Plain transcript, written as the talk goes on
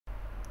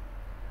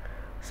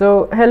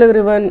So hello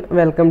everyone,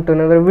 welcome to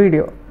another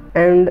video.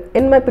 And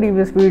in my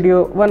previous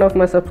video, one of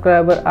my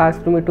subscriber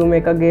asked me to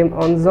make a game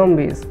on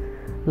zombies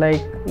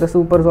like the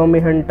Super Zombie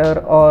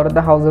Hunter or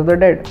the House of the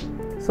Dead.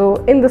 So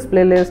in this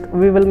playlist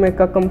we will make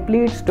a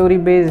complete story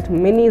based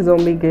mini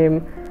zombie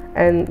game,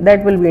 and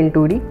that will be in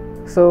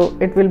 2D. So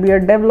it will be a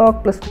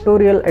devlog plus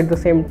tutorial at the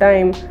same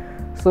time.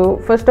 So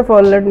first of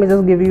all, let me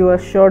just give you a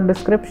short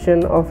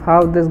description of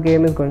how this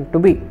game is going to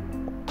be.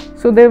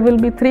 So there will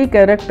be 3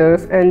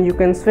 characters and you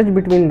can switch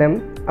between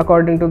them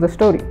according to the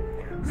story.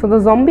 So the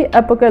zombie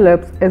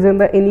apocalypse is in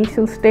the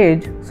initial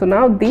stage, so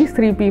now these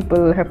 3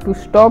 people have to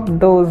stop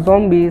those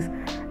zombies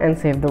and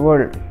save the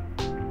world.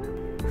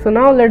 So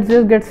now let's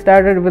just get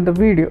started with the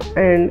video,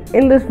 and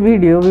in this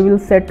video we will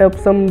set up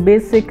some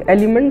basic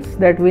elements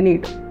that we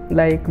need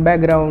like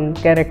background,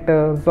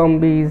 character,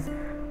 zombies,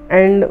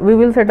 and we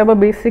will set up a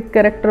basic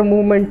character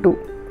movement too.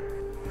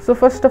 So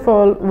first of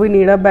all we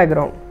need a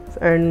background,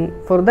 and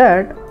for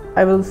that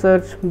I will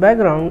search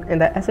background in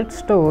the asset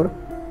store,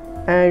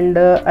 and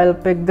I'll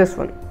pick this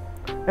one,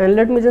 and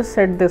let me just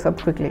set this up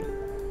quickly.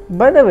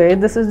 By the way,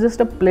 this is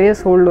just a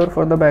placeholder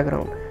for the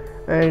background,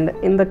 and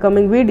in the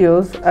coming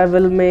videos I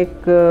will make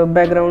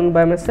background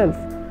by myself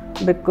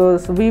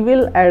because we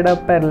will add a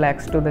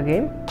parallax to the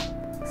game.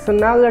 So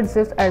now let's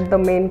just add the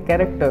main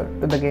character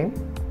to the game,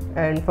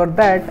 and for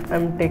that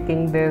I'm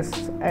taking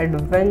this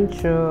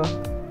adventure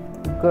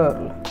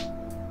girl,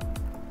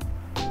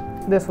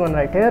 this one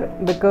right here,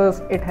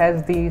 because it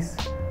has these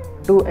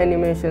 2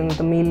 animations,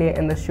 the melee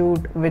and the shoot,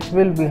 which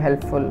will be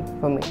helpful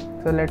for me.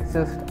 So let's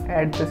just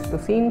add this to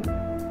scene,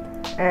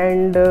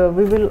 and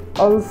we will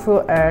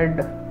also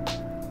add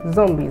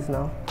zombies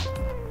now.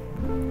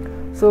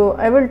 So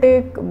I will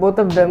take both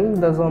of them,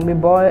 the zombie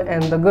boy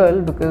and the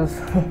girl, because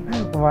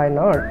why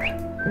not?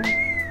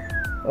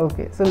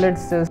 Okay, so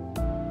let's just,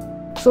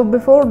 so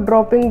before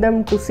dropping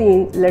them to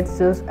scene, let's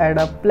just add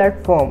a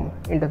platform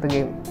into the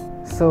game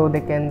so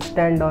they can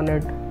stand on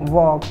it,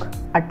 walk,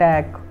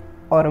 attack,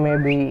 or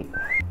maybe.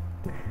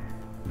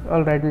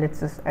 Alright, let's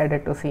just add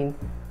it to scene.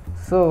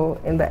 So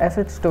in the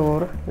asset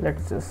store,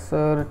 let's just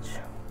search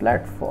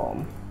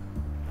platform,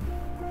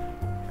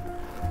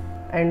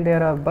 and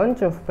there are a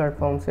bunch of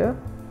platforms here.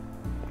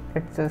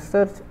 Let's just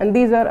search, and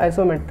these are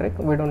isometric,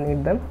 we don't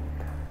need them.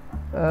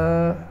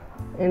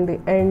 In the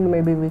end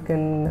maybe we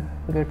can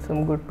get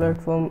some good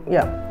platform.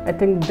 Yeah, I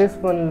think this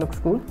one looks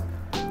cool.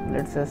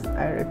 Let's just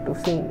add it to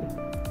scene.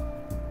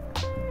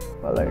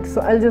 Alright,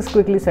 so I'll just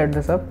quickly set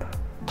this up.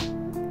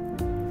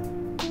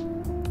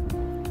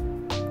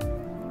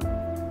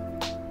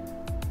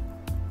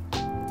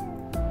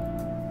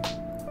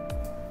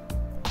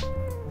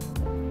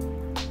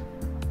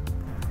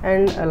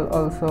 And I'll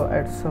also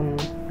add some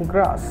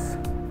grass,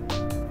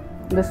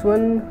 this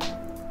one,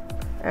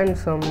 and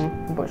some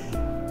bush.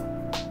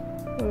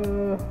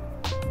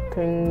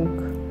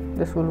 Think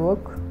this will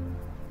work.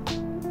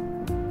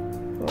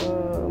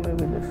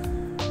 Maybe this.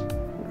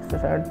 Let's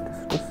just add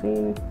this to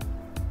scene,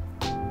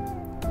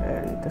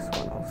 and this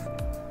one also.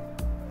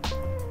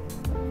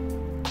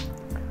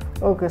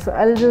 Okay, so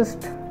I'll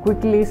just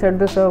quickly set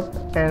this up,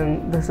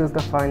 and this is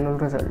the final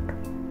result.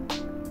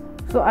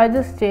 So I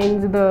just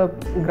changed the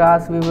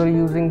grass we were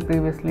using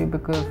previously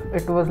because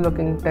it was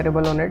looking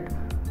terrible on it.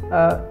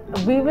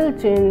 We will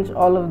change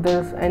all of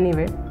this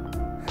anyway.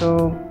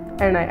 So,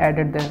 and I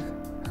added this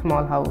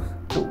small house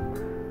too.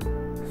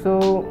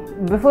 So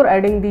before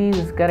adding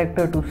these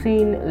character to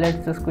scene,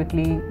 let's just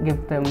quickly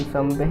give them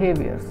some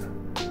behaviors.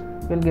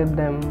 We'll give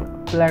them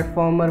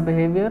platformer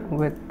behavior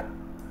with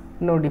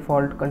no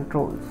default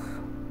controls.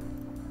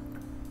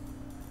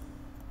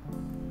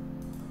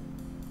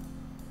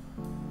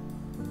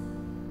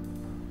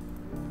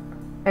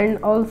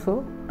 And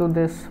also to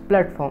this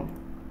platform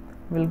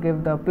we'll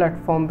give the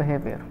platform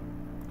behavior.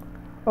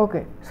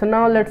 Okay, so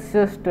now let's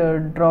just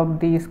drop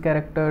these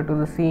character to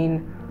the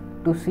scene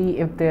to see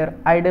if their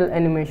idle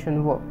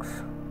animation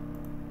works,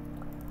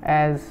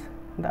 as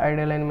the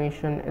idle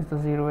animation is the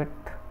 0th.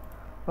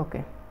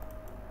 Okay.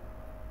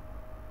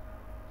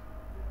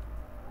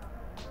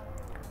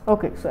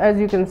 Okay, so as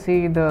you can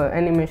see the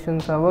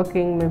animations are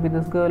working. Maybe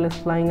this girl is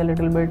flying a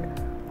little bit.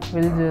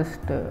 We'll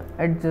just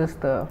adjust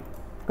the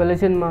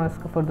collision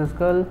mask for this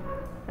girl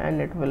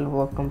and it will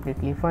work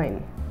completely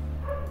fine.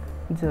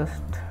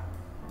 Just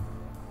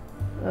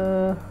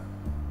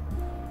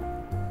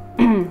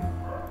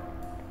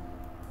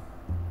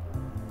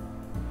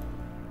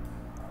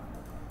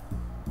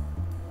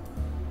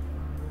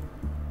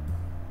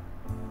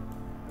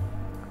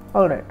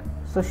alright,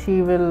 so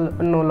she will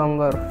no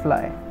longer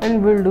fly,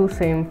 and we'll do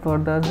same for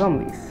the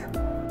zombies.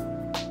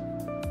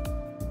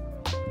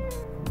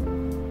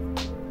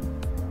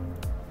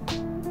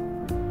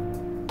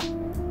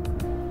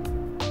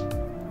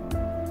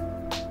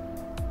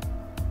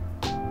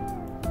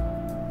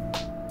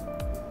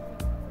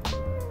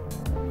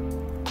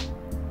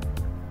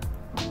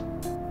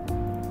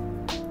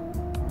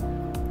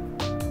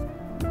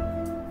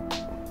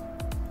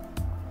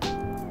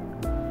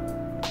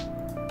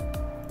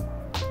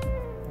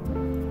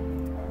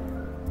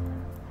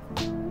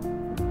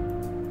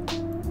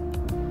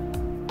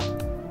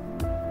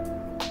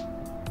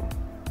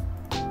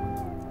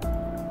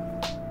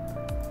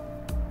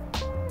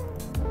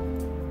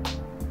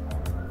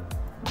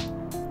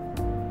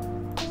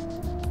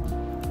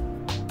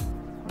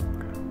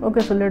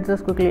 Okay, so let's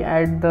just quickly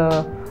add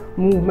the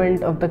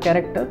movement of the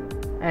character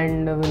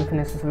and we'll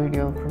finish this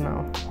video for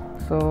now.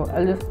 So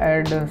I'll just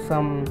add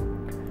some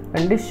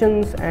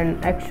conditions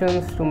and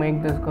actions to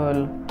make this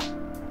girl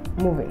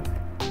moving.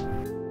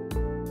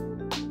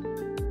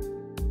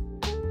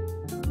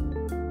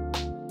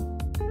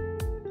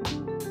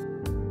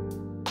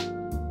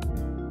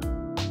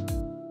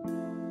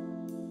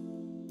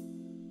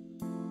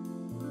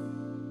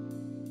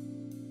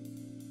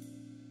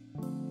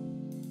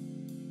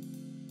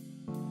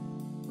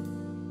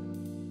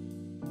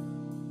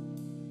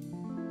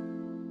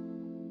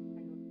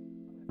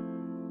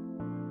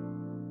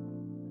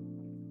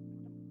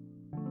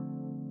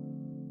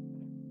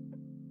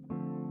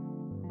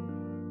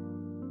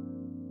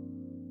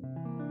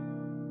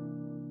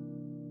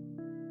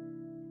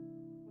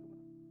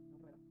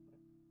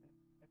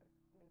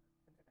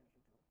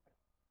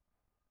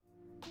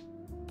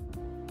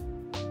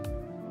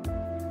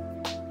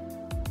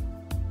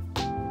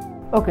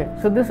 Okay,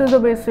 so this is the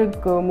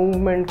basic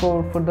movement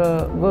code for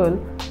the girl.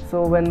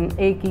 So when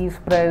A key is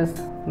pressed,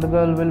 the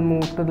girl will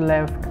move to the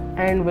left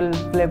and will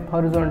flip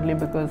horizontally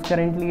because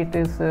currently it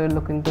is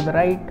looking to the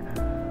right,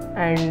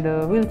 and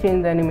we'll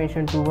change the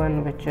animation to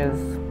 1, which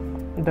is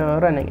the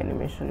running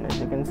animation, as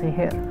you can see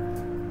here.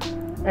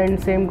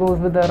 And same goes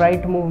with the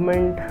right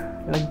movement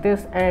like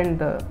this, and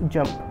the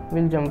jump,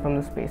 we'll jump from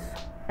the space.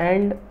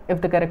 And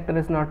if the character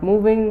is not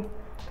moving,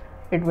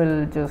 it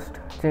will just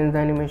change the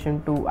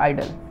animation to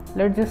idle.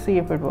 Let's just see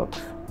if it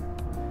works.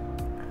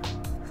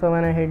 So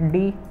when I hit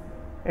D,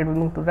 it will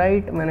move to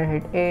right. When I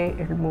hit A,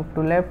 it will move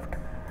to left,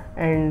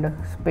 and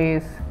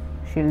space,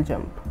 she'll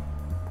jump.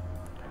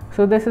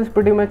 So this is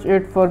pretty much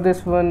it for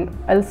this one.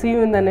 I'll see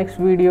you in the next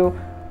video.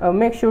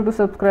 Make sure to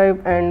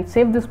subscribe and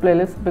save this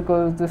playlist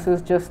because this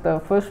is just the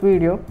first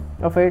video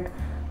of it.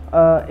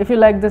 If you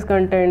like this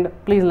content,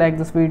 please like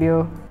this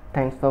video.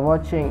 Thanks for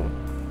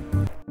watching.